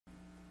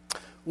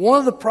One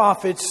of the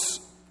prophets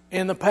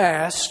in the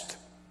past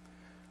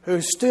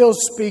who still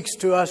speaks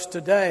to us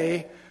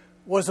today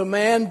was a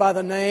man by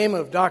the name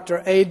of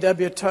Dr.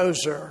 A.W.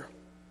 Tozer.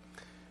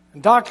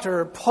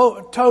 Dr.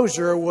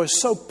 Tozer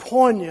was so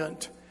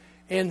poignant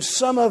in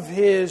some of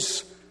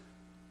his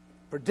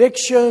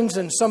predictions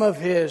and some of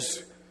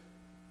his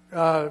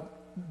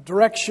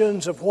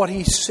directions of what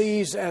he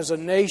sees as a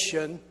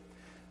nation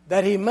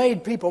that he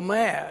made people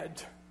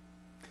mad.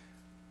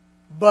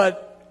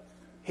 But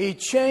he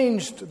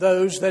changed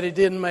those that he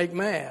didn't make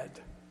mad.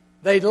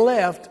 They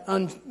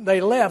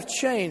left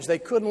changed. They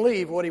couldn't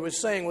leave what he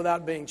was saying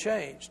without being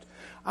changed.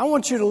 I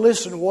want you to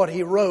listen to what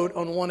he wrote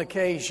on one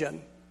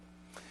occasion.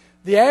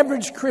 The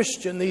average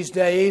Christian these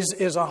days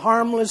is a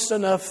harmless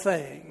enough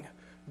thing.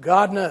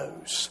 God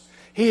knows.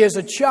 He is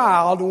a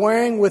child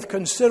wearing with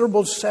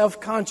considerable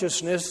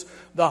self-consciousness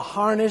the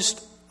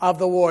harness of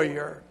the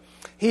warrior.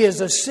 He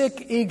is a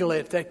sick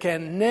eaglet that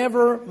can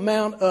never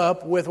mount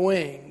up with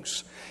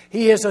wings.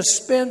 He is a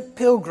spent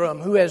pilgrim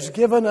who has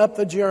given up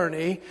the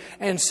journey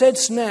and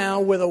sits now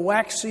with a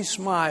waxy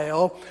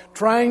smile,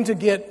 trying to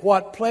get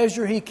what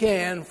pleasure he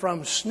can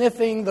from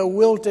sniffing the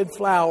wilted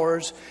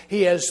flowers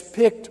he has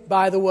picked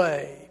by the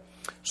way.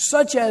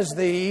 Such as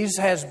these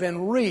has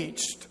been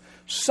reached.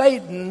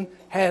 Satan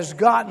has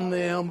gotten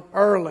them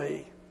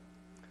early.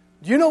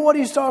 Do you know what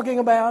he's talking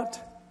about?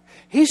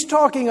 He's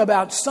talking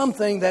about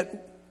something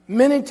that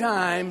many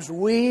times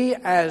we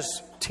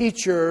as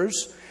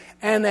teachers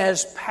and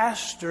as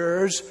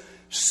pastors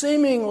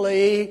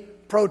seemingly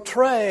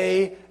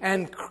portray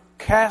and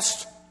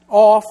cast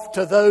off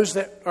to those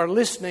that are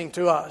listening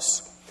to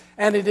us.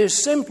 And it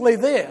is simply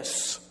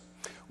this: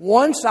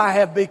 once I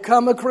have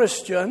become a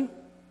Christian,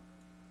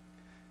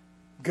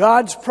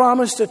 God's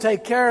promised to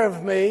take care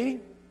of me,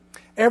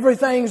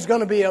 everything's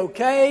going to be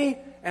okay,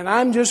 and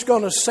I'm just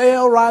going to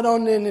sail right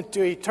on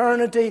into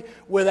eternity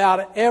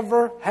without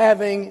ever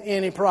having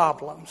any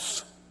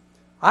problems.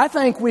 I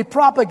think we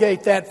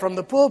propagate that from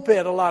the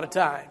pulpit a lot of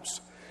times.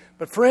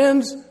 But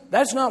friends,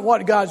 that's not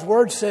what God's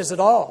Word says at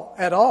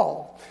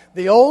all.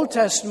 The Old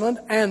Testament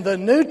and the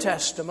New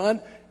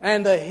Testament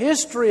and the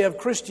history of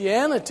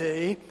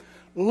Christianity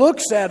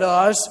looks at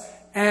us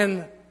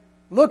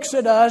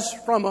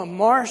from a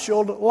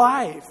marshaled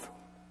life.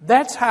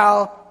 That's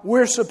how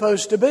we're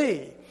supposed to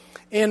be.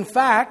 In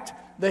fact,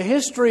 the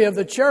history of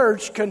the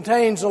church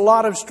contains a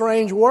lot of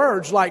strange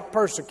words like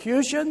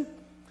persecution,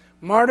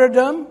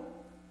 martyrdom,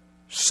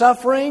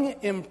 suffering,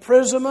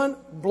 imprisonment,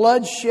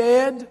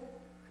 bloodshed.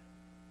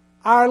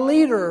 Our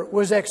leader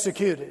was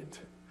executed.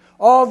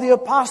 All the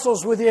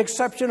apostles, with the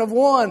exception of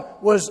one,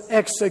 was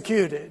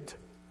executed.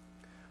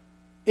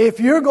 If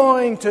you're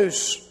going to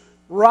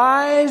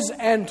rise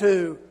and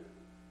to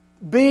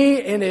be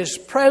in His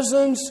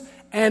presence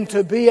and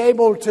to be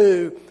able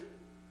to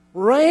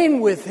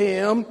reign with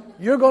Him,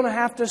 you're going to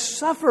have to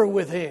suffer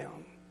with Him.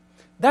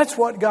 That's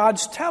what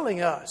God's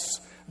telling us.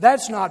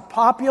 That's not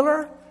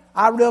popular.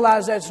 I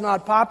realize that's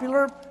not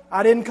popular.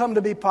 I didn't come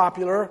to be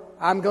popular.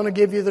 I'm going to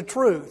give you the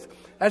truth.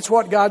 That's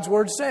what God's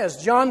Word says.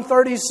 John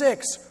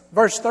 36,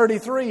 verse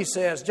 33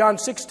 says, John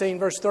 16,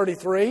 verse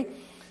 33,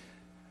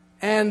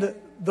 in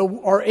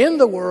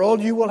the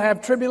world you will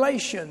have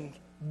tribulation.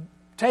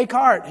 Take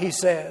heart, He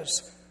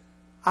says.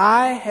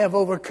 I have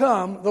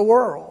overcome the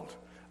world.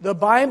 The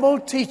Bible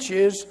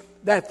teaches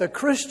that the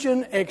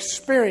Christian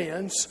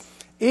experience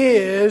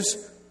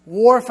is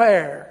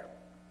warfare.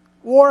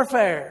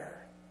 Warfare.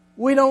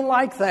 We don't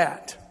like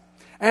that.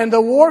 And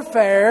the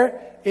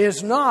warfare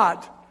is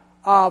not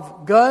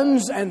of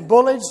guns and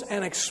bullets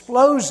and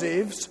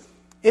explosives.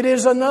 It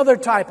is another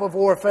type of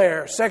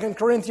warfare. 2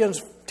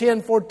 Corinthians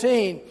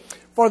 10:14.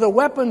 For the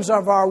weapons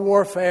of our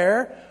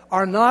warfare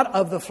are not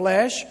of the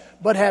flesh,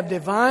 but have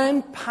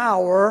divine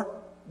power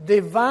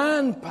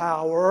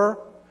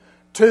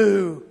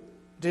to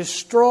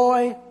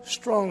destroy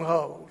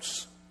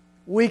strongholds.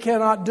 We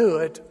cannot do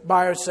it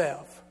by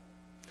ourselves.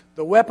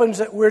 The weapons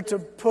that we're to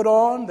put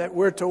on, that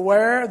we're to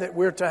wear, that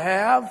we're to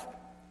have,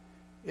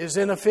 is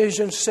in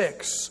Ephesians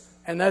 6.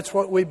 And that's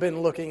what we've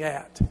been looking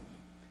at.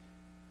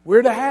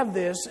 We're to have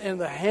this in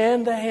the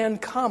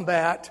hand-to-hand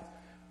combat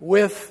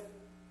with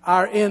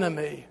our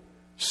enemy,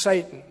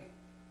 Satan.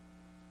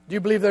 Do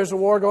you believe there's a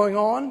war going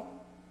on?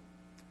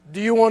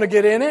 Do you want to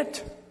get in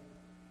it?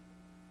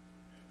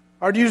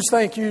 Or do you just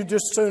think you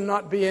just soon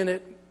not be in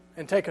it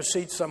and take a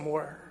seat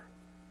somewhere?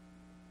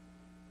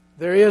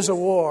 There is a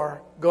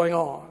war going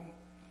on.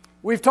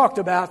 We've talked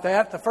about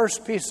that. The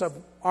first piece of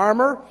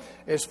armor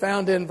is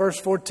found in verse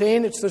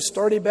 14. It's the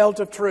sturdy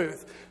belt of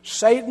truth.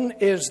 Satan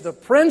is the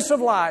prince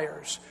of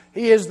liars.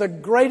 He is the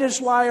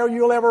greatest liar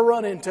you'll ever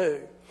run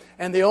into.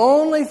 And the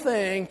only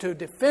thing to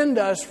defend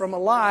us from a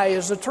lie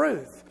is the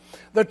truth.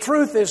 The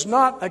truth is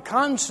not a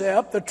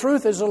concept. The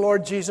truth is the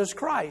Lord Jesus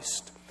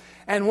Christ.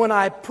 And when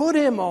I put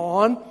Him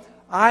on,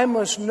 I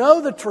must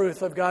know the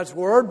truth of God's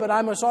Word, but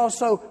I must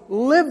also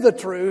live the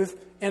truth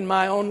in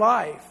my own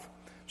life.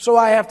 So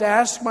I have to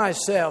ask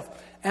myself,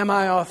 am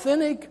I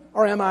authentic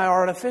or am I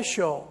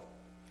artificial?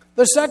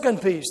 The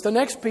second piece, the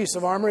next piece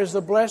of armor is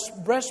the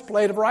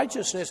breastplate of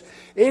righteousness.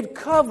 It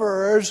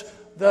covers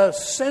the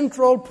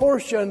central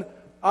portion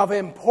of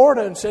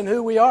importance in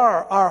who we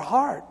are, our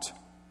heart.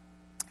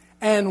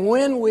 And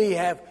when we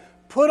have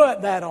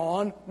put that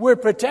on, we're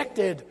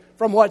protected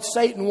from what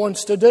Satan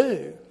wants to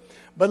do.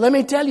 But let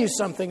me tell you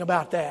something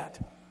about that.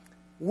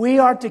 We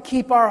are to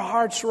keep our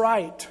hearts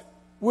right.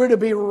 We're to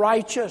be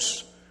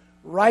righteous.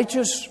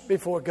 Righteous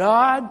before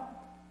God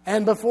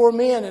and before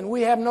men. And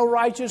we have no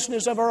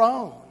righteousness of our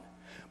own.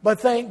 But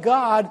thank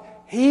God,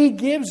 He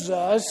gives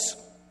us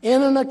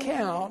in an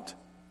account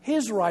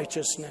His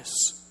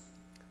righteousness.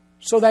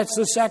 So that's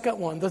the second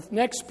one. The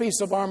next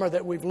piece of armor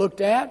that we've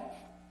looked at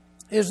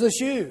is the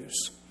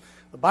shoes.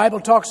 The Bible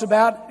talks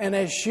about, and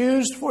as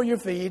shoes for your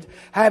feet,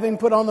 having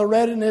put on the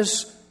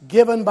readiness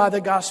given by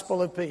the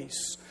gospel of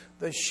peace.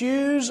 The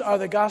shoes are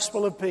the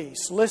gospel of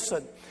peace.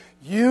 Listen,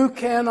 you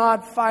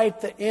cannot fight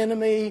the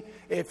enemy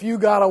if you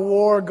got a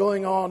war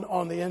going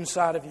on the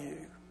inside of you.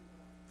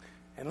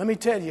 And let me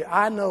tell you,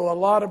 I know a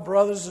lot of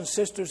brothers and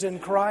sisters in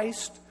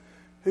Christ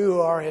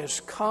who are as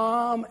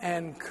calm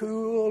and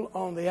cool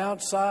on the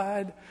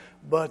outside,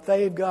 but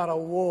they've got a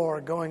war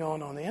going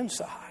on the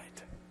inside.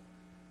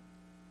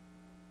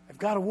 They've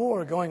got a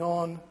war going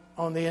on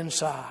the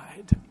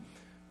inside.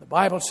 The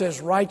Bible says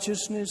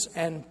righteousness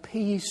and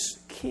peace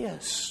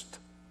kissed.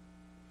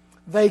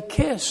 They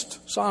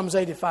kissed, Psalms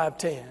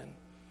 85:10.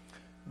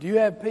 Do you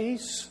have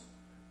peace,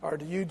 or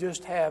do you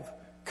just have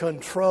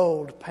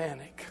controlled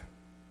panic?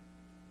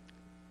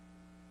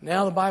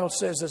 Now the Bible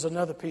says there's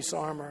another piece of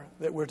armor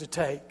that we're to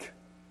take.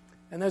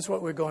 And that's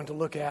what we're going to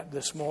look at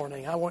this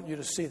morning. I want you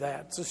to see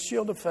that. It's a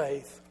shield of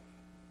faith.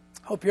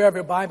 Hope you have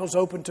your Bibles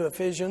open to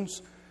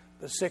Ephesians,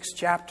 the 6th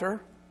chapter.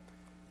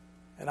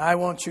 And I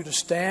want you to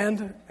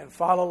stand and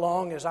follow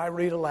along as I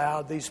read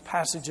aloud these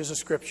passages of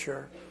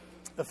Scripture.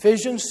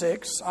 Ephesians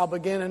 6, I'll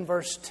begin in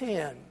verse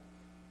 10.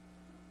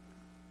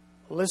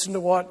 Listen to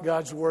what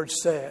God's Word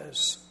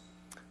says.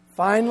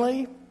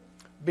 Finally,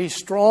 be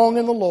strong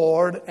in the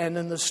Lord and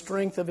in the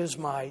strength of His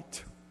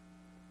might.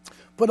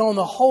 Put on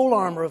the whole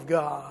armor of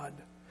God,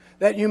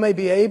 that you may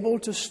be able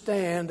to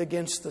stand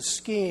against the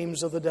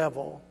schemes of the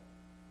devil.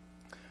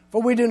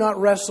 For we do not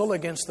wrestle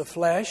against the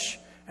flesh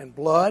and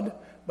blood,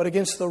 but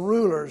against the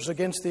rulers,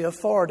 against the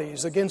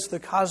authorities, against the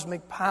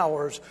cosmic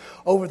powers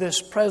over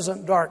this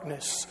present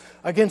darkness,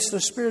 against the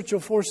spiritual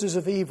forces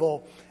of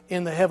evil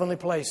in the heavenly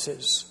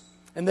places.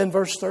 And then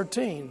verse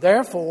 13,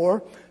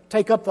 therefore,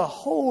 take up the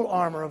whole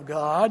armor of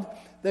God,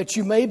 that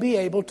you may be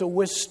able to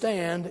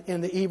withstand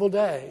in the evil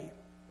day,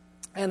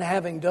 and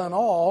having done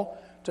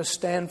all, to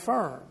stand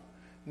firm.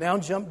 Now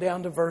jump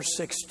down to verse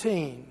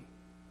 16.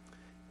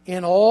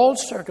 In all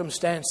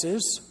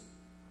circumstances,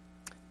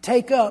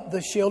 take up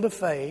the shield of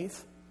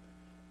faith,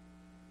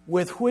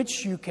 with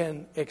which you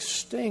can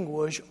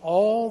extinguish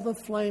all the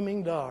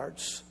flaming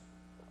darts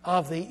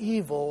of the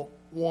evil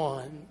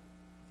one.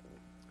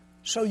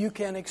 So you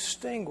can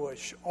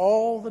extinguish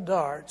all the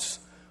darts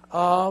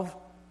of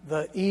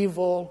the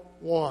evil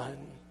one.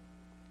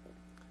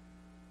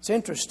 It's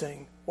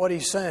interesting what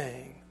he's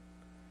saying.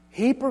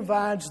 He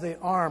provides the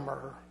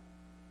armor.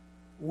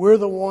 We're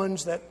the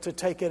ones that to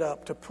take it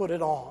up, to put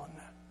it on.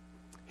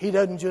 He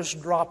doesn't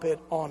just drop it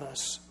on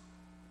us.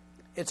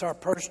 It's our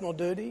personal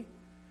duty.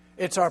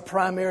 It's our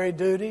primary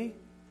duty.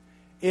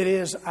 It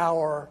is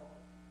our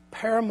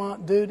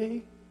paramount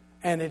duty.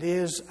 And it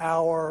is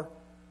our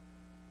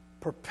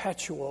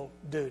perpetual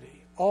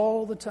duty.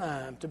 All the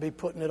time to be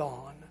putting it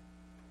on.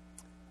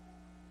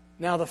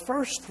 Now the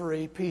first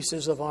three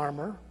pieces of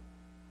armor,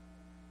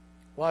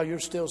 while you're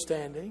still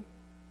standing,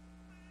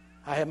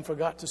 I haven't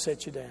forgot to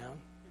set you down.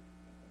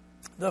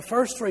 The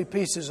first three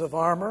pieces of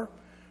armor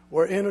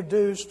were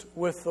introduced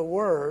with the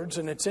words,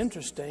 and it's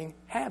interesting,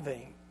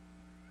 having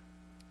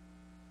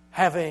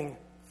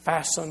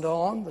fastened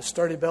on the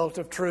sturdy belt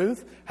of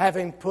truth,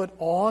 having put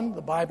on,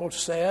 the Bible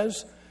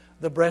says,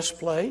 the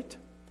breastplate,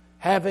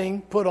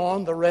 having put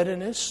on the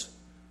readiness.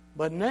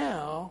 But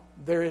now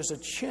there is a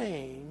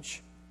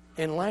change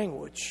in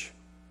language.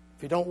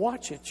 If you don't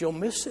watch it, you'll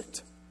miss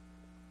it.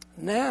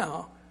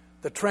 Now,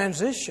 the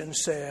transition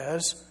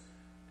says,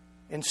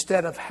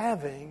 instead of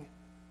having,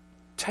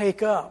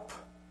 take up.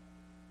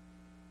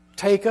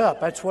 Take up.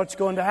 That's what's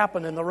going to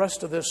happen in the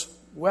rest of this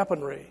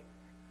weaponry.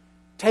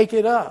 Take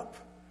it up.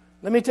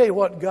 Let me tell you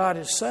what God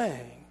is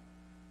saying.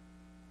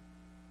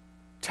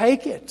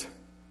 Take it.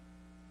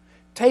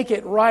 Take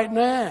it right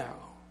now.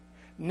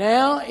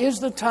 Now is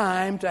the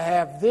time to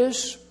have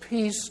this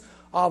piece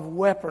of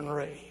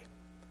weaponry.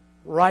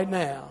 Right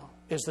now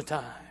is the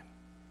time.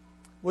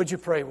 Would you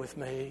pray with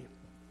me?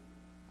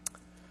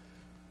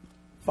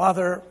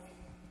 Father,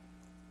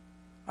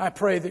 I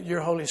pray that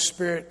your Holy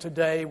Spirit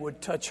today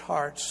would touch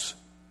hearts.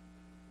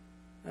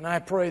 And I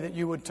pray that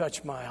you would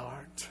touch my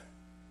heart.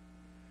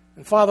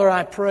 And Father,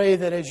 I pray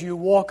that as you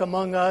walk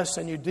among us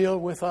and you deal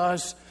with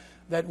us,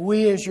 that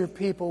we as your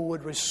people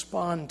would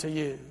respond to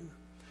you.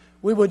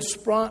 We would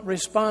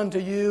respond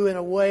to you in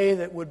a way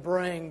that would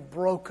bring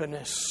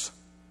brokenness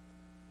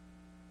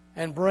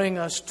and bring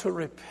us to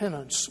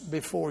repentance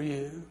before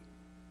you.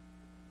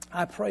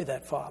 I pray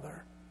that,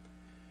 Father.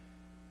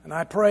 And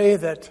I pray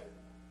that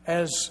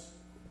as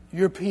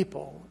your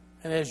people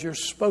and as your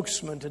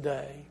spokesman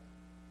today,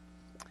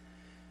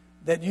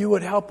 that you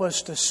would help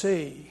us to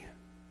see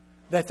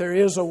that there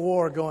is a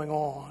war going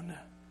on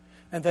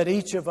and that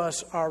each of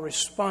us are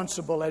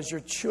responsible as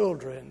your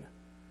children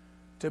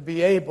to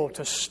be able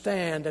to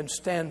stand and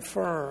stand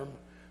firm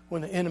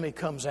when the enemy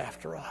comes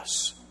after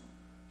us.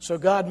 So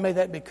God, may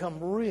that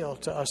become real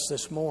to us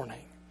this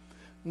morning.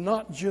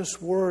 Not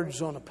just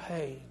words on a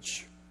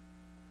page,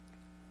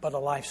 but a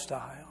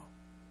lifestyle.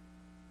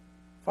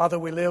 Father,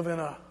 we live in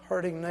a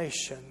hurting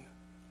nation,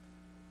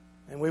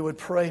 and we would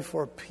pray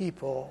for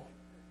people,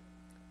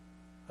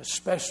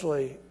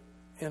 especially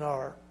in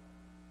our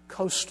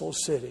coastal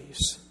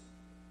cities,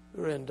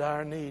 who are in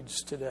dire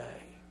needs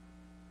today.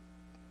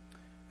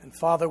 And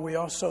Father, we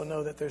also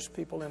know that there's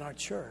people in our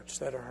church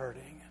that are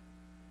hurting.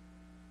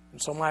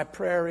 And so my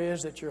prayer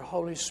is that your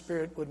Holy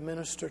Spirit would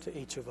minister to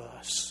each of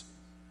us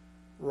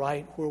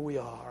right where we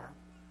are.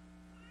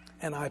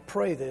 And I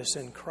pray this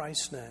in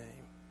Christ's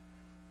name.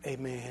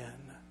 Amen.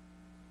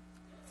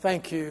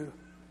 Thank you.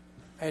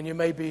 And you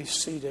may be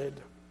seated.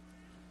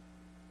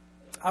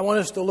 I want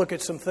us to look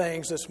at some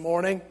things this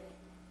morning.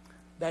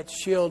 That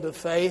shield of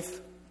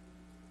faith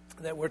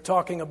that we're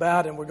talking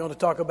about, and we're going to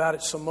talk about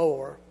it some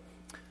more.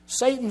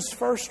 Satan's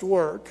first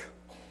work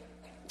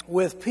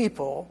with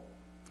people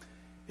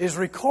is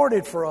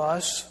recorded for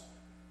us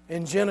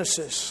in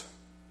Genesis.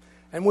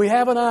 And we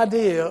have an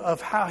idea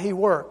of how he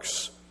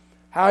works.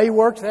 How he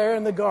worked there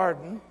in the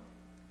garden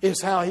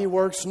is how he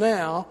works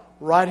now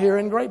right here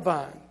in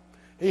Grapevine.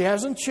 He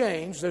hasn't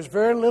changed. There's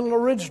very little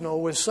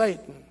original with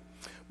Satan.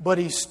 But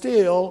he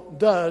still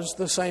does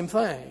the same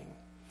thing.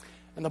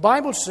 And the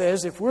Bible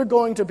says if we're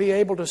going to be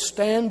able to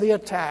stand the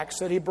attacks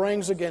that he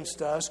brings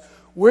against us,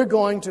 we're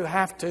going to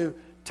have to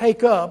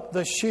take up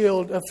the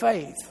shield of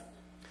faith.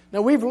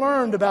 Now, we've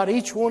learned about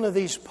each one of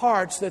these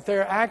parts that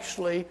they're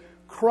actually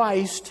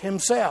Christ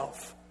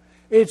himself.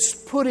 It's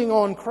putting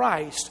on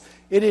Christ.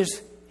 It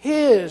is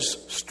his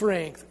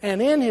strength,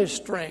 and in his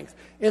strength,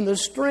 in the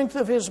strength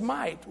of his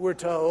might, we're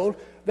told,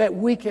 that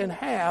we can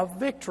have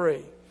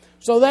victory.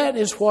 So that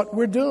is what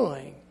we're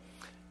doing.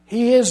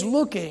 He is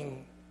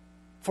looking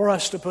for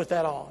us to put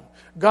that on.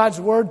 God's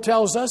Word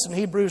tells us in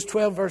Hebrews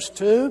 12, verse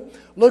 2,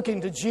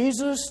 looking to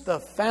Jesus, the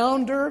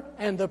founder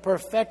and the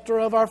perfecter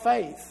of our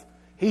faith.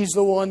 He's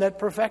the one that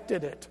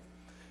perfected it.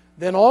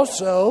 Then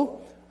also,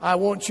 I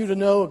want you to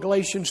know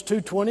Galatians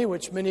 2:20,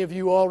 which many of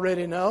you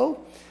already know.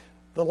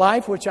 The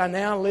life which I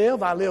now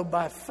live, I live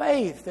by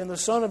faith in the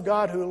Son of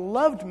God who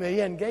loved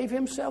me and gave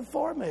himself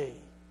for me.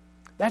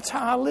 That's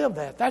how I live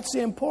that. That's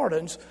the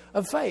importance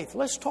of faith.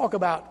 Let's talk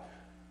about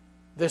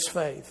this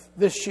faith,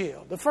 this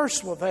shield. The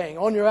first thing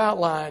on your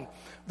outline,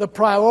 the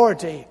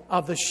priority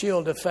of the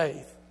shield of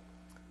faith.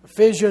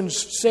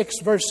 Ephesians 6,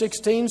 verse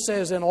 16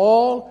 says, in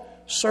all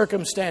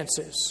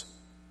circumstances.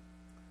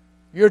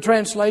 Your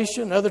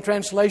translation, other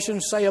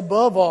translations say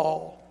above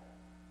all,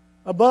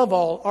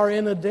 or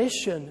in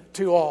addition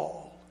to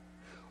all.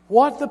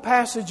 What the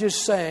passage is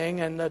saying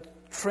and the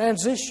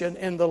transition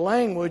in the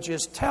language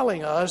is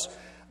telling us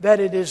that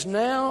it is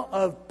now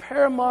of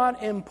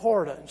paramount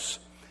importance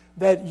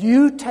that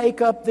you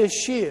take up this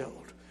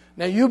shield.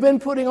 Now, you've been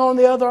putting on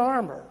the other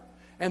armor,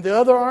 and the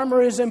other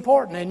armor is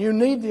important, and you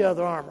need the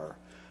other armor.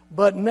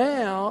 But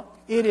now,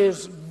 it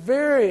is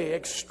very,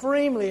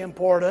 extremely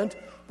important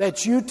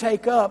that you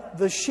take up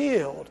the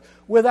shield.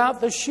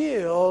 Without the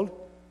shield,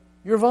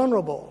 you're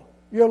vulnerable.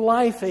 Your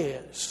life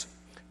is.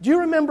 Do you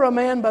remember a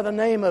man by the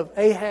name of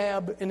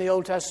Ahab in the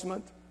Old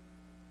Testament?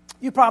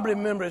 You probably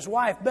remember his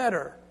wife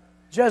better,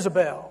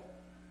 Jezebel.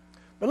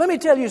 But let me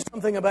tell you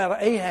something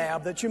about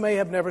Ahab that you may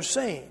have never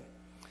seen.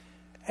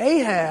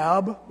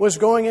 Ahab was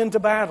going into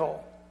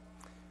battle.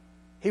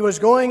 He was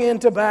going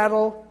into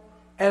battle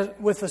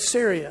with the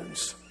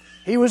Syrians.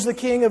 He was the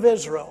king of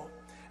Israel.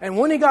 And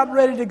when he got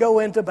ready to go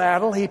into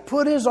battle, he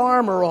put his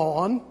armor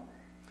on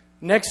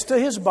next to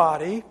his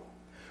body,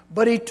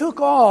 but he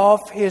took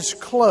off his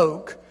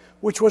cloak,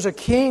 which was a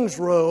king's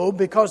robe,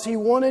 because he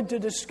wanted to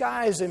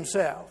disguise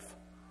himself.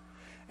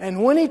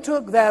 And when he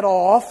took that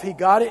off, he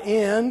got it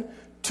in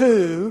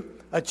to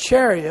a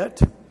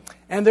chariot.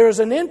 And there's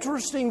an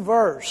interesting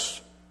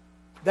verse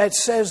that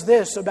says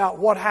this about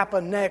what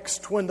happened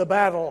next when the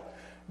battle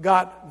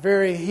got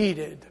very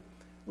heated.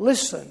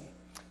 Listen.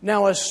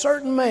 Now a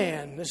certain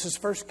man, this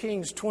is 1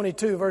 Kings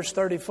 22, verse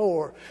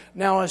 34.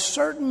 Now a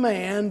certain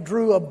man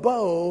drew a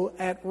bow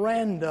at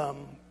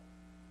random.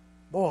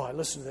 Boy,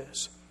 listen to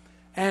this.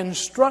 And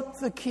struck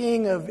the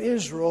king of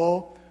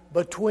Israel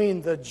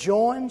between the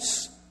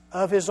joints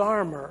of his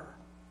armor.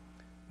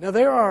 Now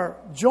there are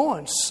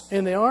joints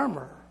in the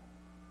armor.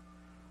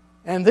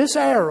 And this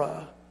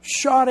arrow,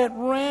 shot at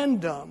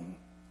random,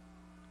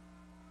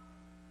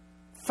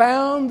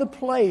 found the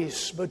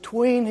place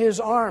between his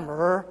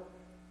armor,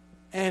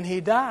 and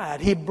he died.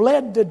 He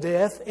bled to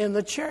death in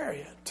the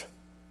chariot.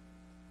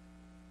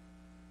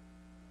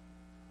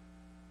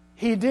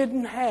 He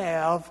didn't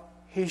have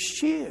his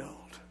shield.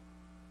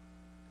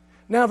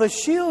 Now, the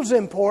shield's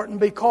important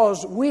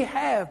because we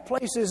have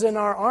places in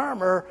our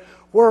armor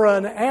where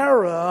an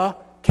arrow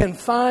can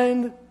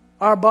find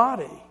our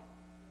body.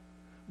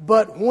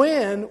 But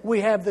when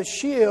we have the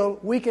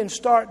shield, we can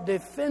start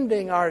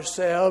defending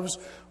ourselves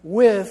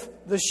with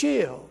the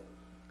shield.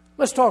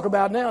 Let's talk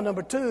about now,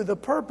 number 2, the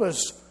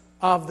purpose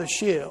of the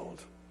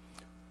shield.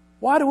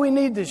 Why do we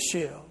need this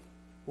shield?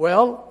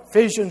 Well,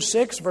 Ephesians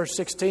 6, verse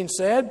 16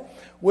 said,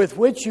 with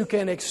which you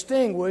can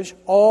extinguish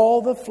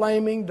all the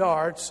flaming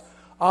darts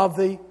of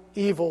the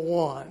evil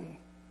one.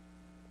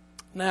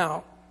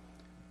 Now,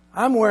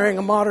 I'm wearing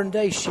a modern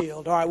day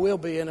shield, or I will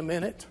be in a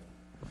minute.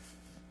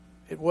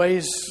 It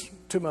weighs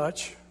too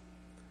much.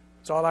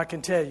 That's all I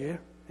can tell you.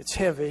 It's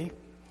heavy.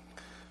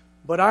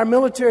 But our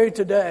military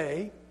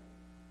today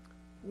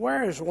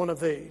wears one of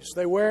these.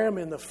 They wear them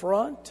in the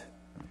front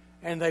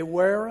and they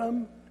wear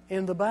them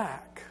in the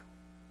back.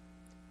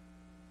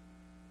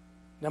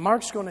 Now,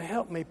 Mark's going to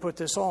help me put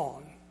this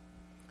on.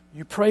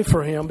 You pray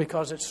for him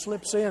because it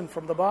slips in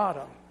from the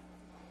bottom.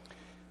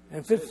 And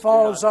if it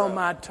falls on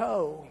my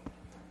toe,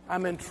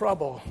 I'm in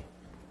trouble.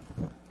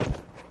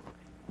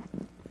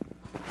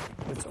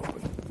 It's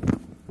open.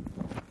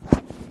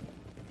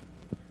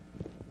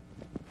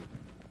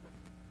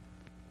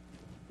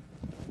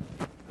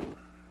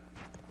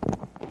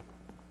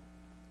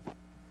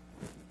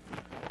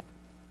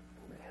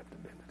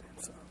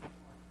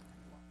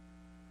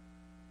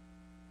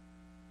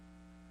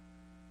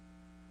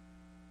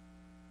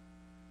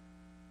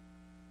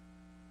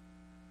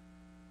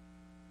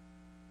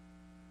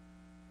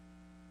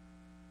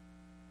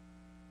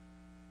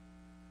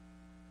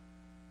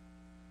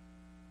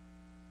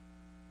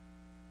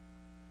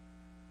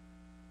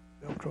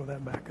 Velcro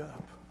that back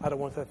up. I don't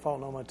want that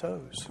falling on my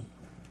toes.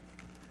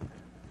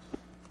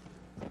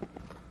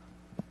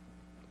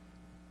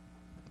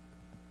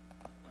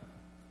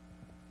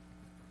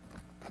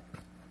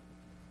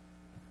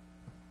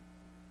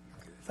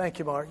 Thank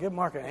you, Mark. Give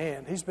Mark a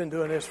hand. He's been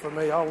doing this for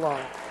me all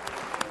along.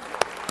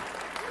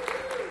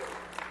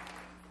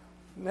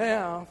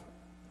 Now,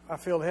 I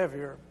feel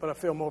heavier, but I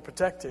feel more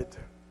protected.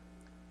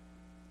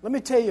 Let me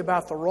tell you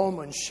about the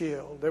Roman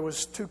shield. There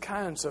was 2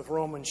 kinds of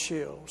Roman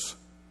shields.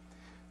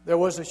 There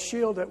was a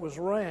shield that was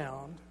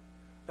round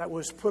that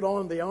was put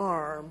on the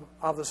arm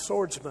of the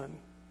swordsman.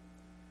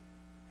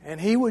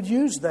 And he would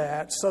use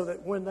that so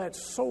that when that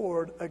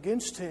sword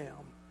against him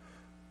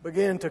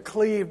began to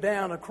cleave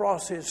down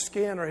across his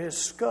skin or his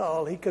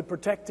skull, he could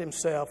protect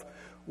himself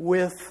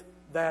with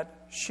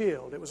that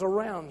shield. It was a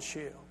round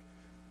shield,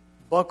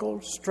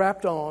 buckled,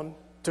 strapped on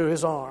to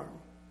his arm.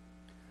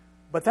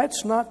 But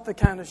that's not the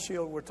kind of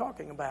shield we're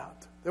talking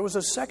about. There was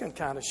a second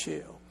kind of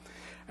shield.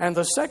 And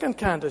the second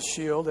kind of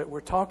shield that we're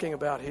talking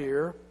about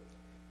here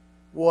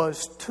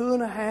was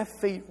 2.5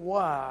 feet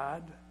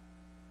wide,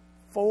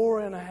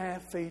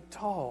 4.5 feet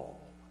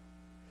tall.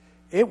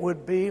 It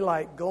would be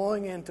like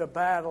going into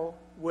battle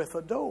with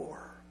a door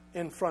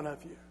in front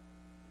of you.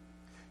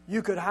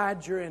 You could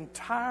hide your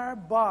entire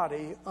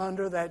body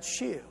under that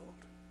shield.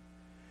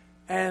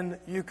 And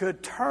you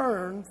could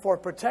turn for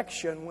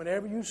protection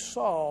whenever you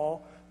saw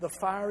the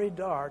fiery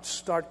darts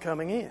start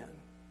coming in.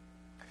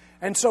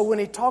 And so when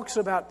he talks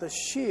about the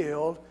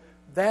shield,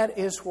 that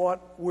is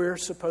what we're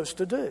supposed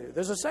to do.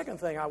 There's a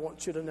second thing I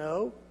want you to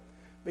know,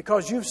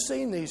 because you've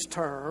seen these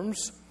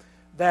terms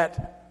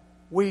that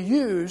we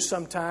use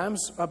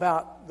sometimes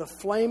about the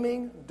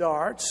flaming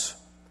darts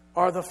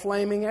or the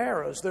flaming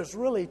arrows. There's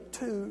really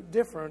 2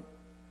 different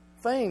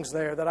things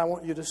there that I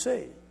want you to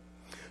see.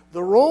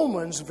 The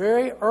Romans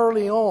very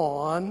early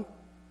on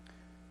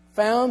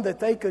found that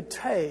they could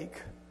take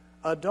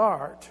a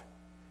dart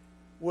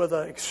with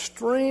an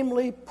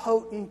extremely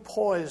potent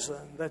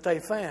poison that they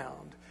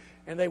found.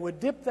 And they would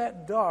dip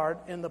that dart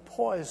in the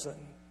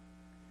poison.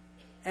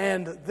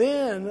 And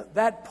then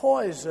that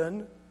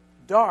poison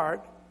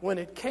dart, when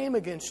it came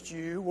against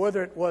you,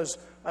 whether it was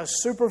a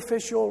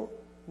superficial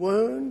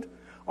wound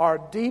or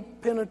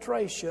deep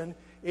penetration,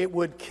 it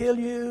would kill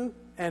you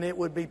and it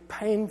would be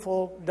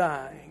painful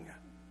dying.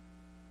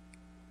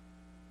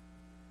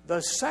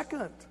 The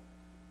second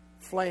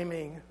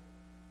flaming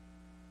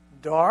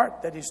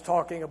dart that he's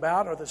talking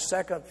about, or the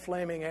second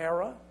flaming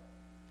arrow,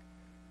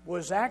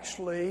 was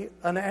actually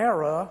an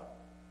arrow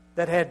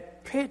that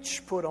had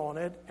pitch put on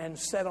it and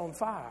set on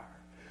fire.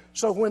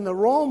 So when the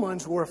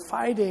Romans were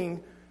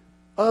fighting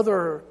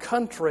other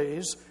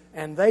countries,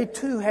 and they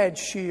too had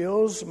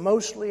shields,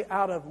 mostly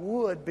out of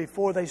wood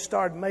before they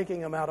started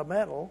making them out of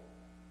metal,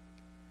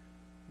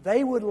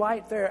 they would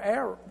light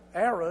their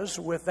arrows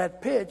with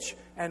that pitch,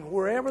 and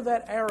wherever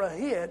that arrow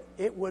hit,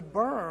 it would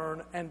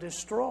burn and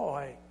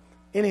destroy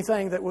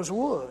anything that was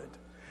wood.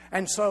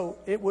 And so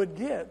it would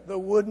get the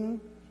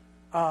wooden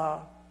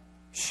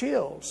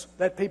shields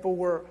that people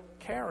were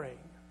carrying.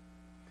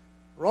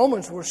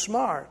 Romans were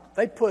smart.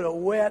 They put a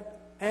wet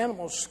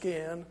animal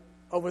skin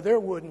over their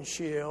wooden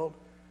shield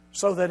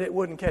so that it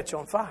wouldn't catch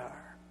on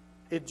fire.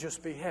 It'd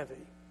just be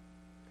heavy.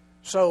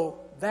 So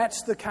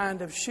that's the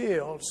kind of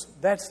shields,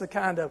 that's the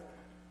kind of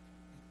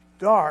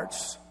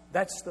darts,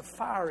 that's the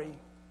fiery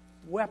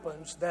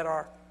weapons that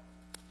are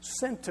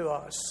sent to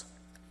us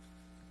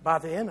by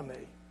the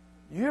enemy.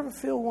 You ever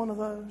feel one of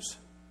those?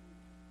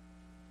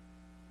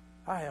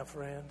 I have,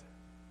 friend.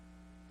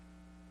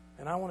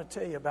 And I want to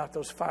tell you about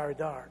those fiery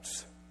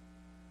darts.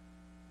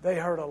 They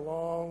hurt a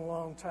long,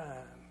 long time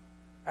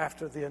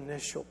after the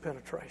initial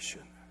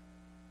penetration.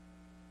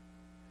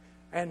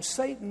 And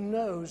Satan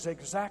knows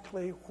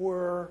exactly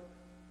where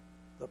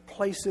the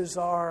places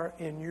are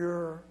in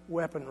your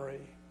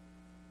weaponry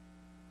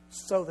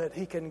so that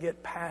he can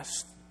get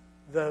past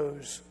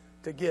those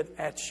to get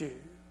at you.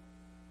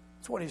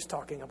 That's what he's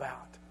talking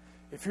about.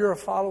 If you're a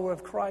follower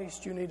of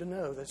Christ, you need to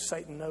know that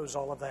Satan knows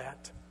all of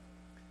that.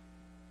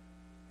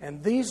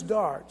 And these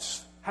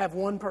darts have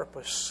one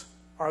purpose,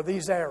 or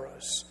these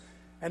arrows,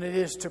 and it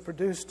is to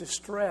produce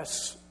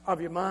distress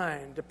of your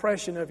mind,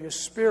 depression of your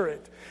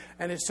spirit,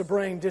 and it's to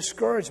bring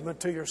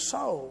discouragement to your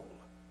soul.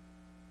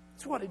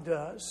 That's what it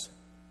does.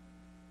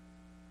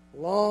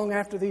 Long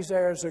after these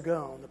arrows are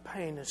gone, the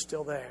pain is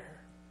still there.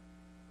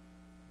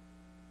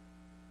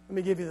 Let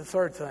me give you the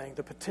third thing,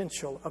 the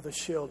potential of the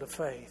shield of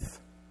faith.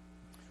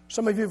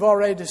 Some of you have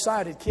already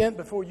decided, Kent,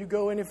 before you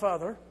go any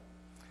further,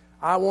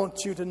 I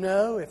want you to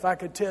know, if I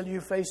could tell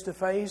you face to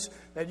face,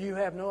 that you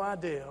have no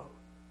idea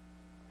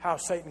how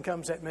Satan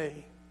comes at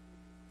me.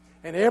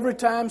 And every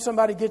time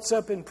somebody gets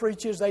up and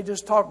preaches, they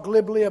just talk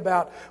glibly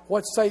about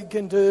what Satan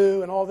can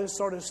do and all this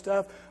sort of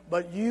stuff.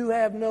 But you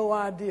have no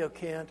idea,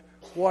 Kent,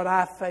 what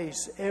I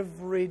face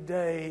every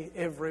day,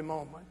 every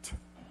moment.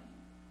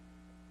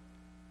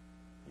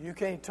 You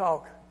can't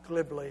talk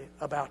glibly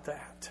about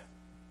that.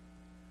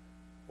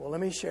 Well, let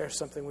me share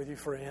something with you,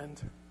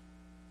 friend.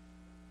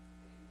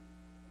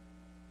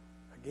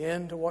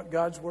 Again, to what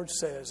God's Word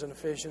says in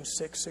Ephesians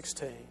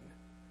 6:16,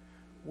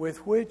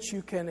 with which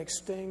you can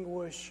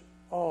extinguish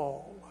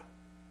all.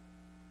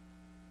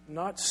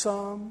 Not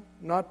some,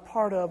 not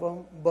part of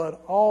them, but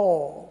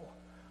all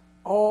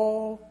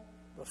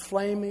the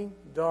flaming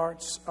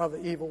darts of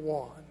the evil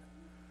one.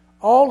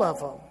 All of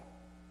them.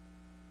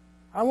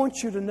 I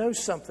want you to know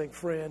something,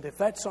 friend. If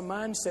that's a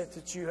mindset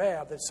that you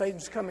have, that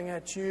Satan's coming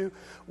at you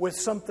with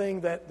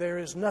something that there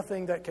is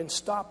nothing that can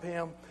stop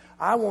him,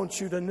 I want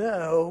you to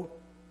know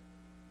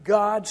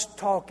God's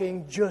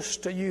talking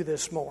just to you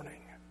this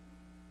morning.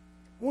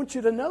 I want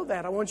you to know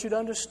that. I want you to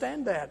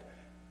understand that.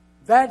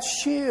 That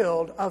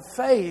shield of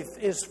faith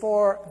is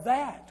for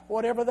that,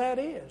 whatever that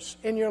is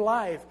in your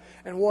life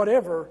and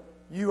whatever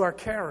you are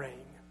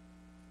carrying.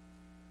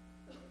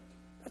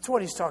 That's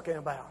what he's talking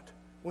about.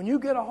 When you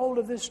get a hold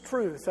of this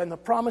truth and the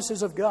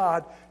promises of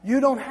God, you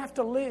don't have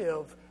to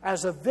live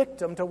as a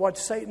victim to what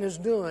Satan is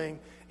doing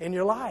in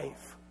your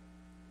life.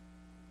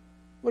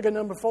 Look at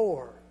number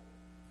 4,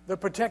 the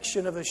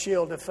protection of the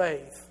shield of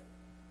faith.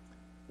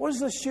 What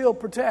does the shield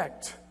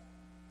protect?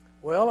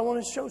 Well, I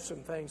want to show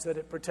some things that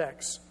it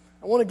protects.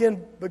 I want to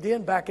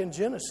begin back in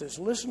Genesis.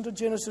 Listen to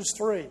Genesis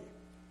 3.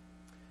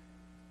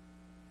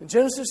 In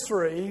Genesis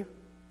 3,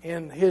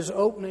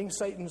 in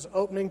Satan's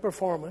opening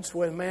performance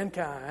with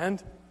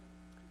mankind,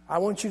 I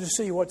want you to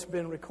see what's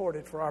been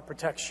recorded for our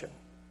protection.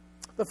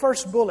 The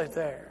first bullet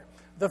there.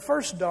 The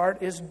first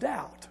dart is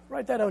doubt.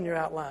 Write that on your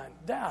outline.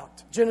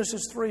 Doubt.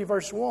 Genesis 3,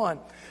 verse 1.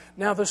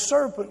 Now the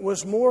serpent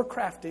was more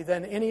crafty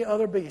than any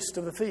other beast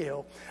of the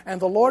field, and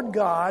the Lord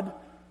God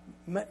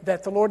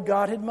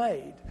had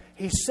made.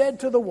 He said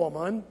to the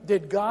woman,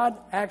 did God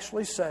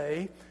actually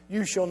say,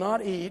 you shall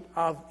not eat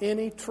of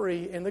any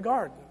tree in the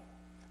garden?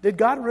 Did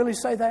God really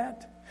say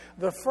that?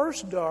 The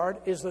first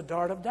dart is the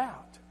dart of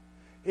doubt.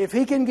 If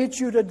he can get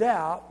you to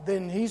doubt,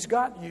 then he's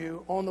got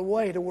you on the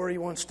way to where he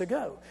wants to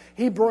go.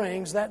 He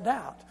brings that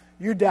doubt.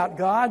 You doubt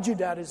God, you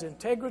doubt his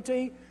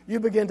integrity, you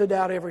begin to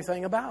doubt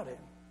everything about him.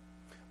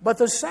 But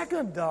the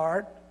second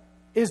dart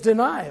is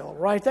denial.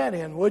 Write that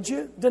in, would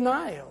you?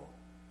 Denial.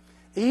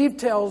 Eve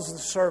tells the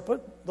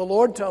serpent, the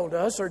Lord told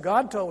us, or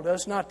God told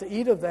us, not to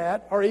eat of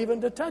that or even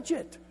to touch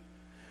it.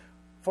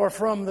 For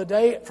from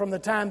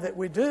the time that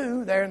we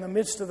do, there in the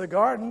midst of the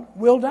garden,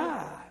 we'll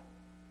die.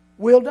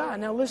 We'll die.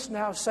 Now listen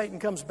how Satan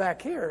comes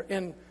back here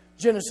in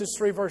Genesis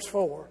 3, verse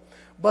 4.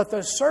 But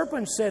the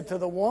serpent said to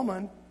the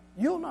woman,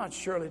 you'll not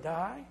surely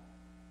die.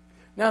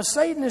 Now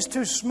Satan is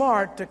too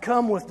smart to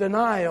come with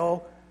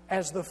denial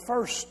as the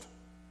first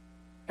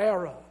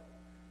arrow.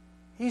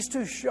 He's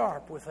too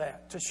sharp with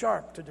that,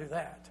 to do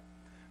that.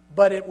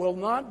 But it will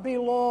not be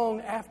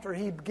long after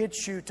he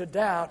gets you to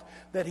doubt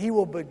that he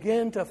will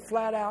begin to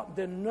flat out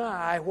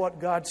deny what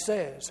God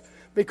says,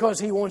 because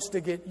he wants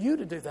to get you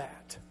to do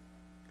that.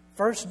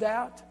 First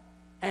doubt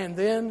and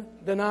then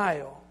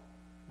denial.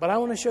 But I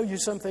want to show you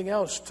something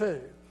else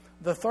too.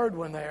 The third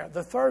one there.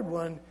 The third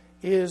one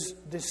is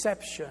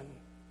deception.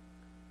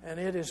 And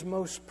it is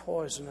most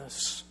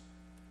poisonous.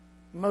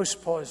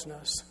 Most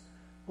poisonous.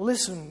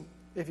 Listen,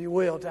 if you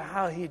will, to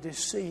how he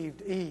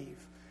deceived Eve.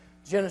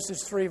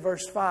 Genesis 3,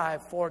 verse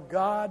 5. For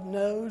God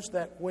knows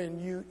that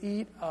when you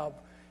eat of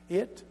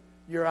it,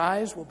 your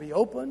eyes will be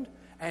opened,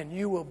 and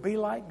you will be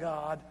like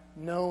God,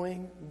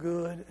 knowing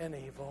good and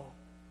evil.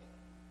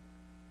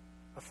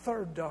 A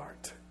third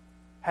dart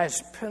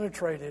has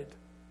penetrated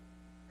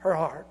her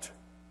heart.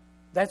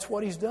 That's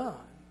what he's done.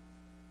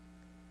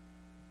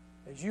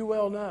 As you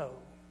well know,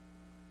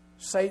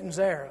 Satan's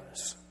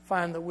arrows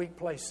find the weak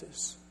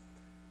places.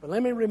 But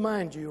let me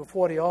remind you of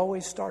what he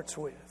always starts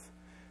with.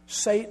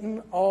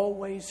 Satan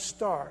always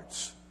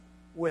starts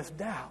with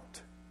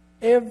doubt.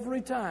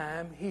 Every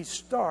time he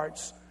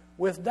starts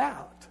with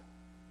doubt.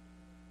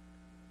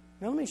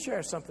 Now let me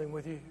share something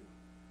with you.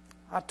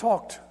 I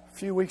talked a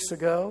few weeks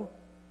ago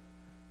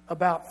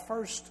about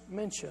first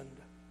mentioned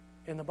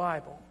in the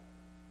Bible.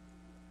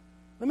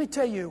 Let me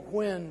tell you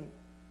when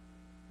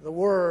the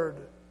word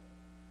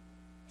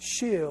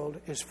shield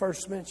is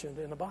first mentioned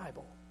in the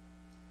Bible.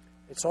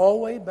 It's all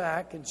the way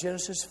back in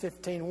Genesis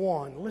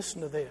 15:1.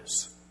 Listen to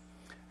this.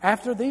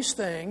 After these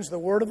things, the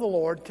word of the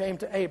Lord came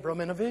to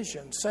Abram in a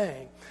vision,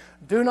 saying,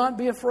 "Do not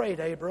be afraid,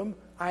 Abram.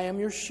 I am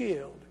your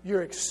shield,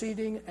 your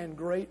exceeding and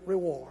great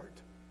reward."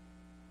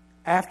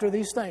 After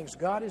these things,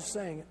 God is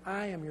saying,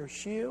 I am your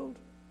shield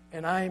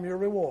and I am your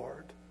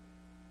reward.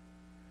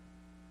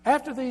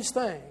 After these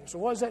things,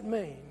 what does that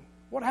mean?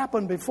 What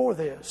happened before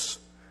this?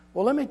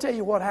 Well, let me tell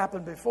you what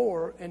happened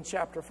before in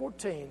chapter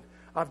 14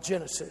 of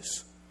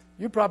Genesis.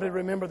 You probably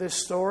remember this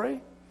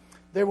story.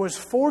 There was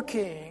 4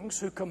 kings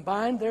who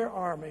combined their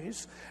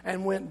armies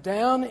and went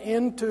down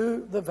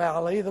into the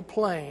valley, the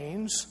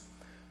plains,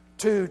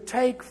 to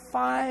take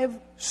 5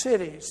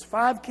 cities,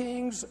 5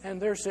 kings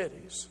and their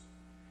cities.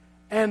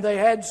 And they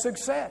had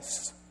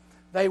success.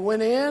 They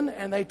went in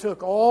and they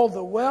took all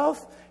the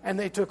wealth and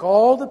they took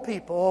all the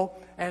people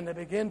and they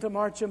began to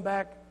march them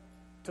back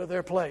to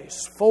their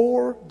place.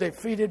 4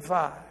 defeated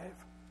 5.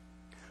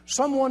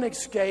 Someone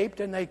escaped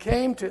and they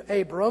came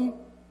to Abram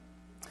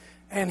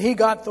and he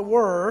got the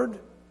word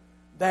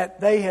that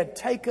they had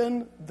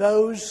taken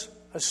those,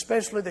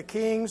 especially the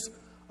kings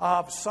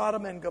of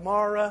Sodom and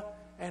Gomorrah,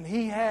 and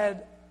he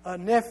had a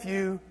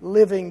nephew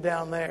living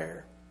down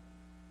there.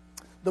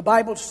 The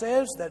Bible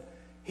says that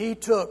he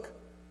took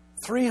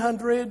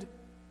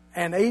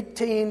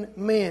 318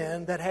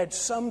 men that had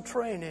some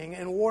training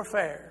in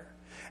warfare.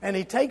 And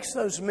he takes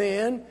those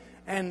men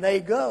and they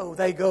go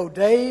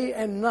day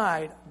and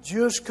night,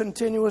 just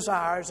continuous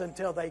hours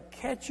until they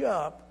catch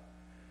up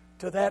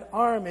to that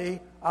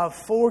army of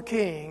 4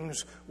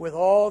 kings with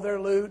all their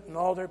loot and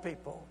all their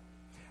people.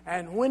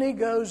 And when he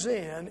goes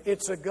in,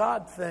 it's a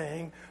God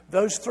thing.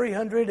 Those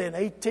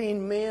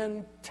 318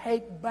 men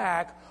take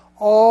back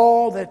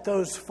all that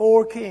those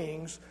 4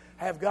 kings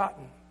have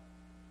gotten.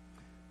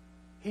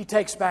 He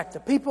takes back the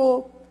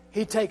people.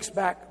 He takes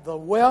back the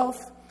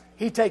wealth.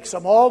 He takes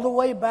them all the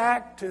way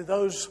back to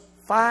those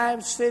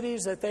 5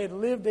 cities that they had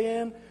lived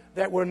in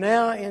that were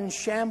now in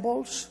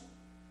shambles.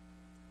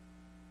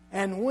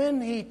 And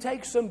when he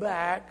takes them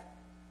back,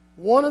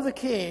 one of the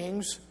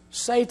kings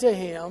say to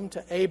him,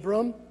 to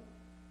Abram,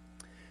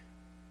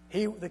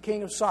 the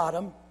king of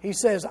Sodom, he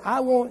says, I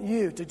want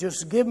you to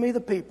just give me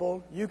the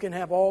people. You can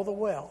have all the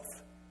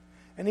wealth.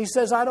 And he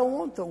says, I don't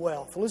want the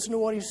wealth. Listen to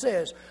what he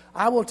says.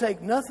 I will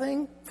take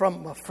nothing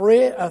from a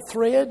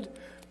thread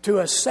to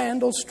a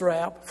sandal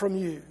strap from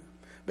you,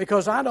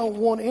 because I don't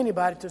want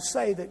anybody to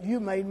say that you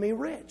made me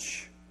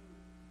rich.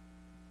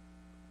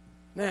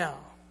 Now,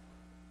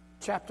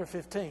 chapter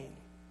 15,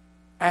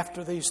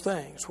 after these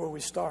things where we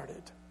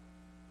started,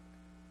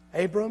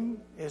 Abram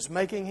is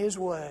making his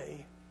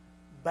way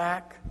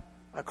back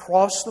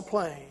across the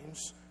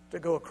plains to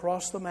go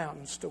across the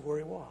mountains to where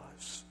he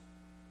was.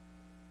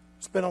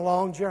 It's been a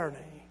long journey.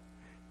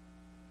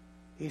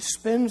 He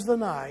spends the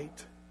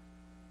night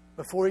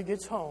before he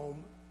gets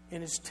home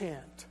in his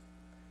tent.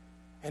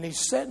 And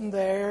he's sitting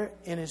there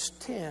in his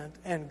tent,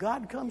 and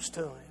God comes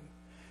to him.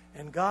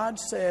 And God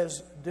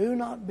says, do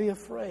not be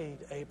afraid,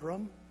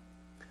 Abram.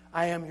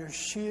 I am your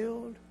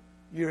shield,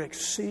 your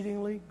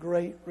exceedingly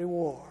great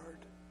reward.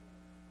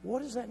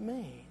 What does that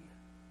mean?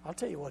 I'll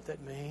tell you what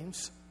that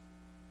means.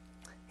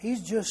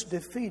 He's just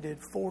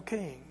defeated 4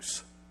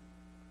 kings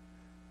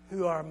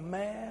who are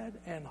mad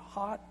and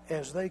hot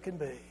as they can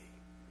be.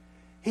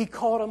 He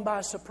caught them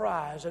by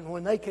surprise, and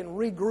when they can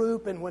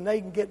regroup and when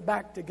they can get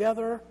back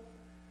together,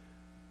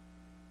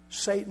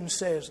 Satan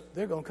says,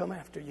 they're going to come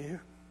after you.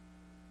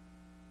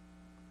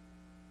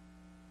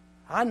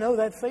 I know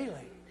that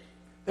feeling.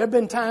 There have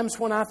been times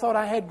when I thought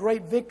I had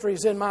great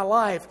victories in my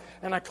life,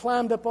 and I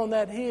climbed up on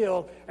that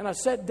hill, and I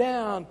sat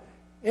down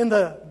in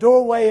the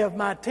doorway of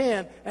my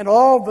tent, and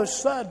all of a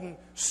sudden,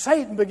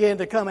 Satan began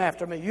to come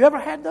after me. You ever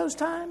had those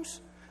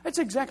times? That's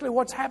exactly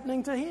what's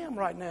happening to him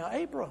right now,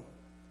 Abram.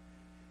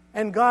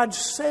 And God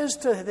says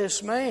to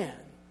this man,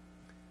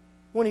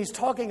 when he's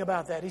talking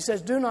about that, he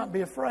says, do not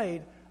be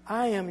afraid.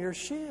 I am your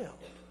shield.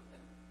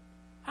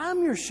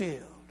 I'm your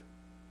shield.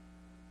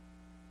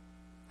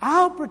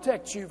 I'll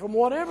protect you from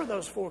whatever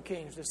those 4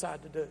 kings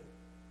decide to do.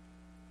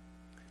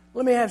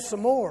 Let me have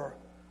some more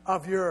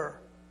of your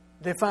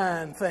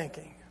divine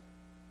thinking.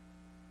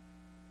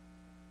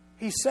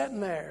 He's sitting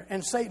there,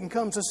 and Satan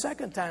comes a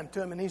second time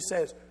to him, and he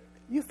says,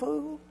 you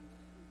fool.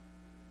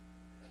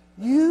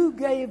 You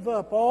gave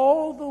up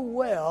all the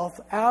wealth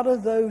out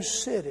of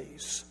those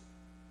cities.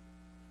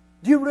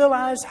 Do you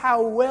realize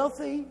how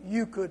wealthy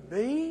you could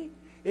be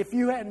if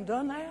you hadn't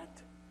done that?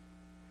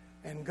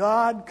 And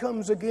God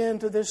comes again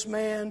to this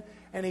man,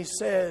 And He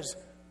says,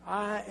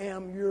 I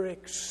am your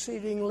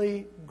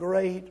exceedingly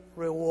great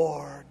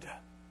reward.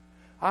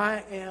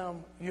 I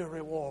am your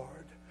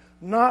reward.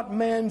 Not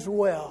man's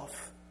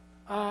wealth.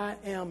 I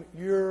am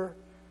your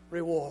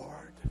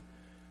reward.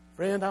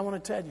 Friend, I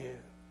want to tell you,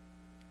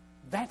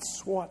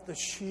 that's what the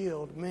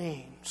shield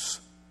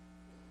means.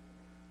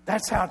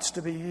 That's how it's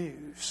to be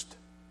used.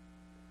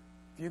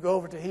 If you go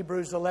over to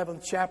Hebrews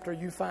 11th chapter,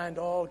 you find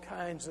all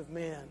kinds of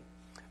men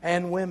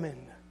and women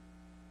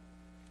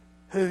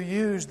who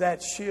used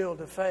that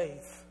shield of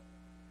faith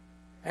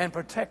and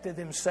protected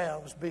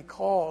themselves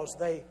because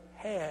they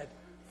had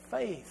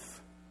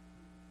faith.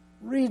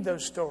 Read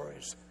those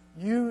stories.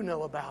 You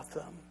know about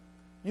them.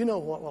 You know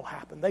what will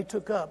happen. They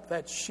took up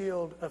that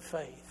shield of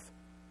faith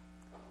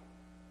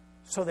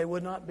so they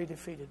would not be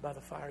defeated by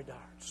the fiery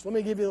darts. Let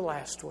me give you the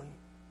last one.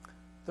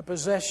 The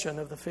possession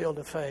of the field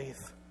of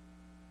faith.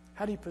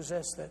 How do you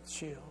possess that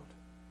shield?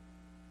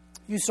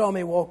 You saw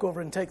me walk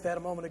over and take that a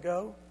moment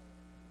ago.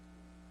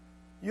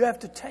 You have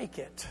to take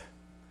it.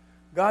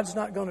 God's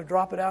not going to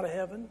drop it out of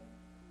heaven.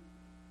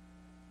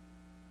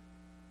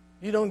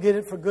 You don't get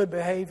it for good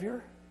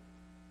behavior.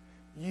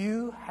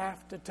 You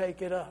have to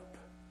take it up.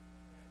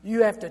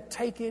 You have to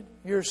take it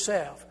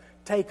yourself.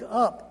 Take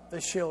up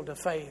the shield of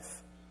faith.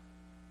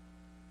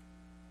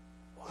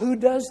 Who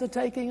does the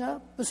taking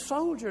up? The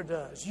soldier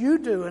does. You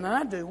do and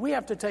I do. We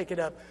have to take it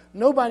up.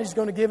 Nobody's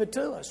going to give it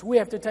to us. We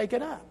have to take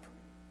it up.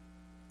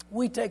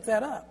 We take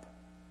that up.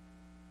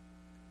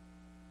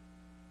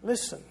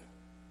 Listen,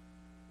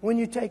 when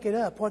you take it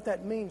up, what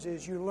that means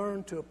is you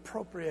learn to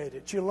appropriate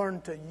it. You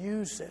learn to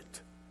use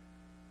it.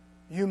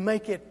 You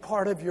make it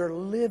part of your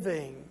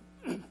living.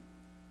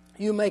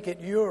 You make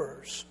it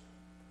yours.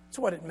 That's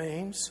what it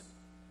means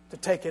to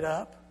take it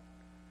up.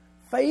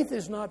 Faith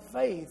is not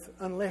faith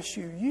unless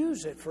you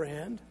use it,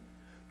 friend.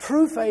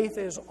 True faith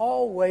is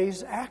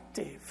always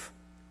active.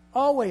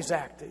 Always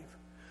active.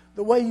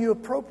 The way you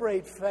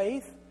appropriate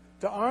faith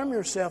to arm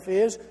yourself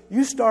is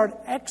you start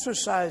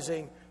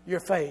exercising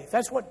your faith.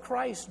 That's what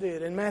Christ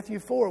did in Matthew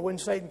 4 when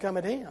Satan come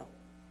at Him.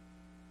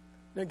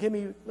 Now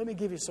let me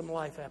give you some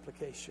life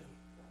application.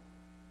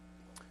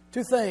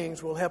 Two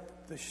things will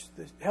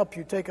help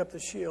you take up the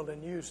shield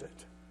and use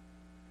it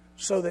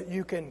so that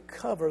you can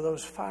cover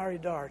those fiery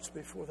darts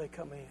before they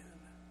come in.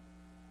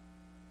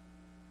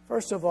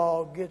 First of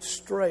all, get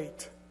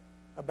straight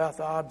about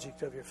the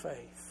object of your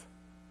faith.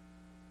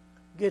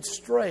 Get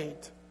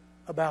straight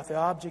about the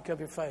object of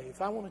your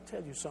faith. I want to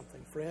tell you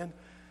something, friend.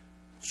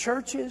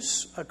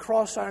 Churches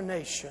across our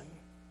nation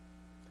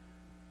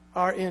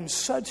are in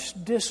such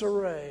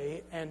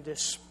disarray and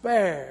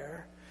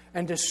despair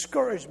and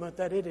discouragement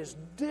that it is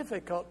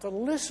difficult to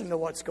listen to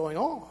what's going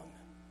on.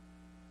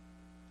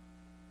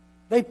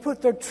 They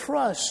put their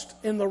trust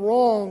in the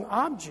wrong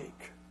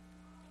object.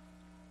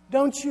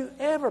 Don't you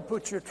ever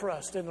put your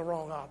trust in the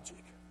wrong object.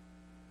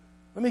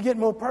 Let me get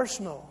more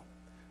personal.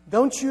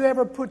 Don't you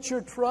ever put your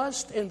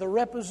trust in the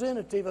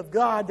representative of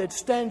God that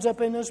stands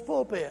up in this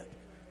pulpit.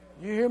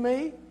 You hear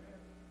me?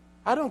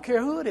 I don't care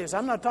who it is.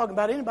 I'm not talking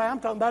about anybody. I'm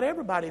talking about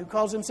everybody who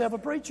calls himself a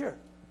preacher.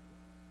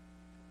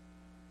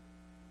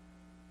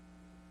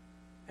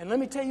 And let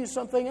me tell you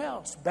something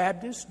else,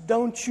 Baptists.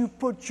 Don't you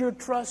put your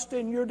trust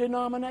in your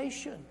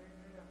denomination.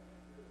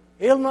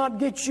 It'll not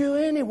get you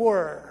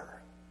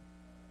anywhere.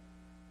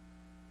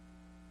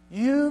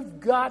 You've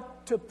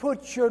got to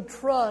put your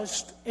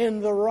trust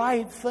in the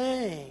right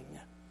thing,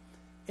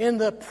 in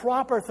the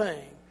proper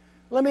thing.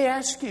 Let me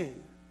ask you,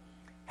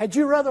 had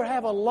you rather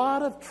have a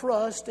lot of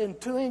trust in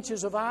 2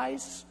 inches of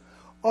ice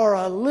or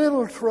a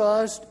little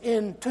trust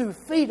in 2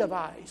 feet of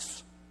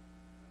ice?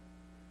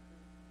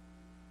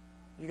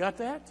 You got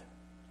that?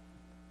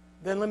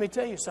 Then let me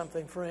tell you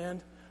something,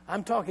 friend.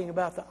 I'm talking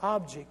about the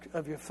object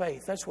of your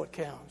faith. That's what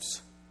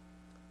counts.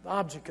 The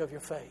object of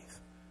your faith.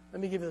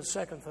 Let me give you the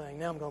second thing.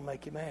 Now I'm going to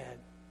make you mad.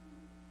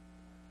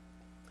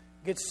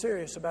 Get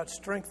serious about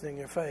strengthening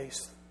your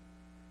faith.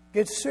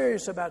 Get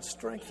serious about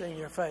strengthening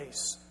your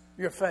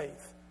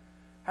faith.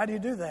 How do you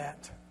do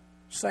that?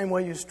 Same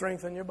way you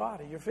strengthen your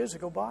body, your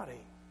physical body.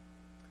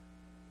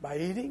 By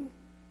eating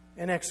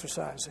and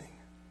exercising.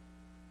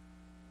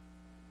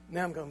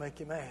 Now I'm going to make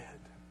you mad.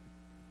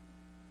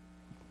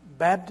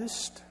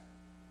 Baptist,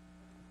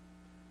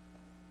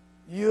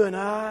 you and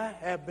I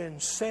have been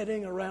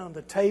sitting around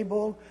the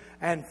table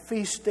and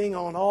feasting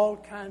on all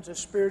kinds of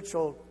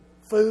spiritual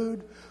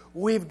food.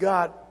 We've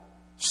got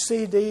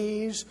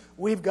CDs.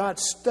 We've got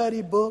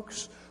study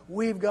books.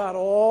 We've got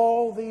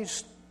all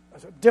these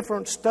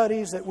different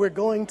studies that we're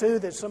going to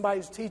that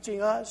somebody's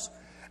teaching us.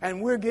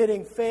 And we're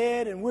getting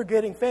fed and we're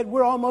getting fed.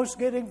 We're almost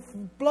getting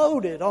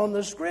bloated on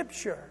the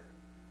Scripture.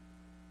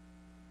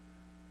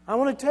 I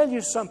want to tell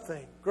you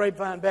something,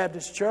 Grapevine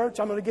Baptist Church.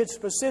 I'm going to get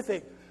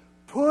specific.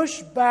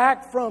 Push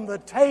back from the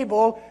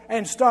table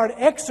and start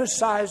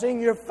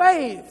exercising your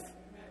faith.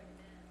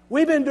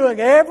 We've been doing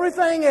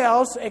everything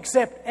else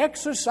except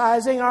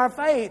exercising our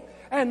faith.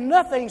 And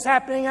nothing's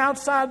happening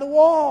outside the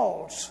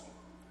walls.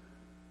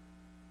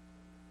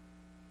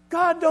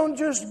 God don't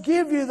just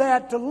give you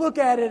that to look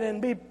at it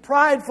and be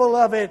prideful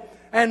of it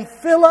and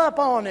fill up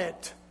on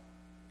it.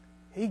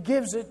 He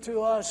gives it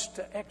to us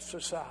to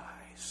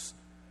exercise.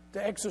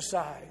 To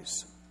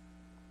exercise.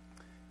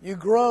 You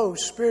grow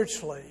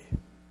spiritually,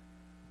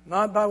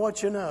 not by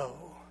what you know,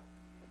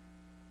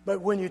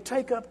 but when you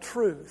take up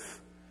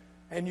truth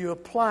and you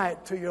apply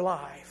it to your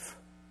life.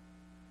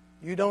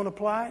 You don't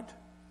apply it,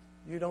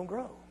 you don't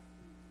grow.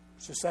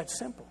 It's just that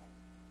simple.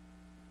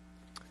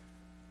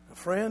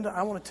 Friend,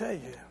 I want to tell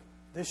you,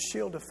 this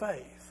shield of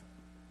faith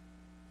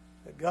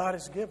that God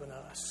has given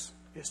us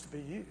is to be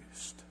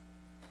used.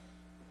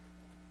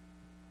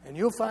 And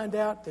you'll find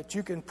out that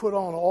you can put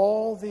on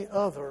all the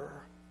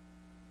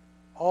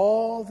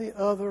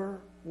other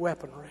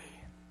weaponry.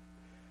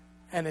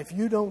 And if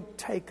you don't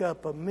take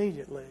up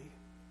immediately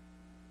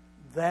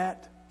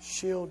that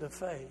shield of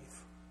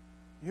faith,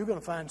 you're going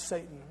to find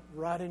Satan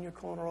right in your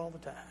corner all the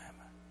time.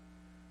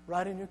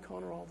 Right in your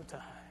corner all the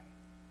time.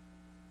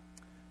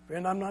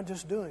 Friend, I'm not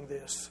just doing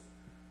this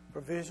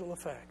for visual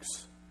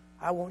effects.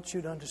 I want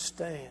you to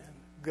understand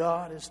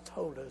God has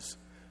told us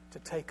to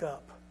take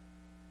up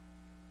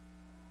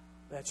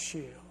that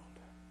shield.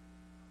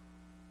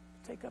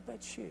 Take up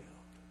that shield.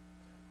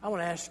 I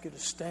want to ask you to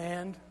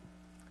stand.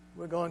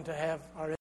 We're going to have our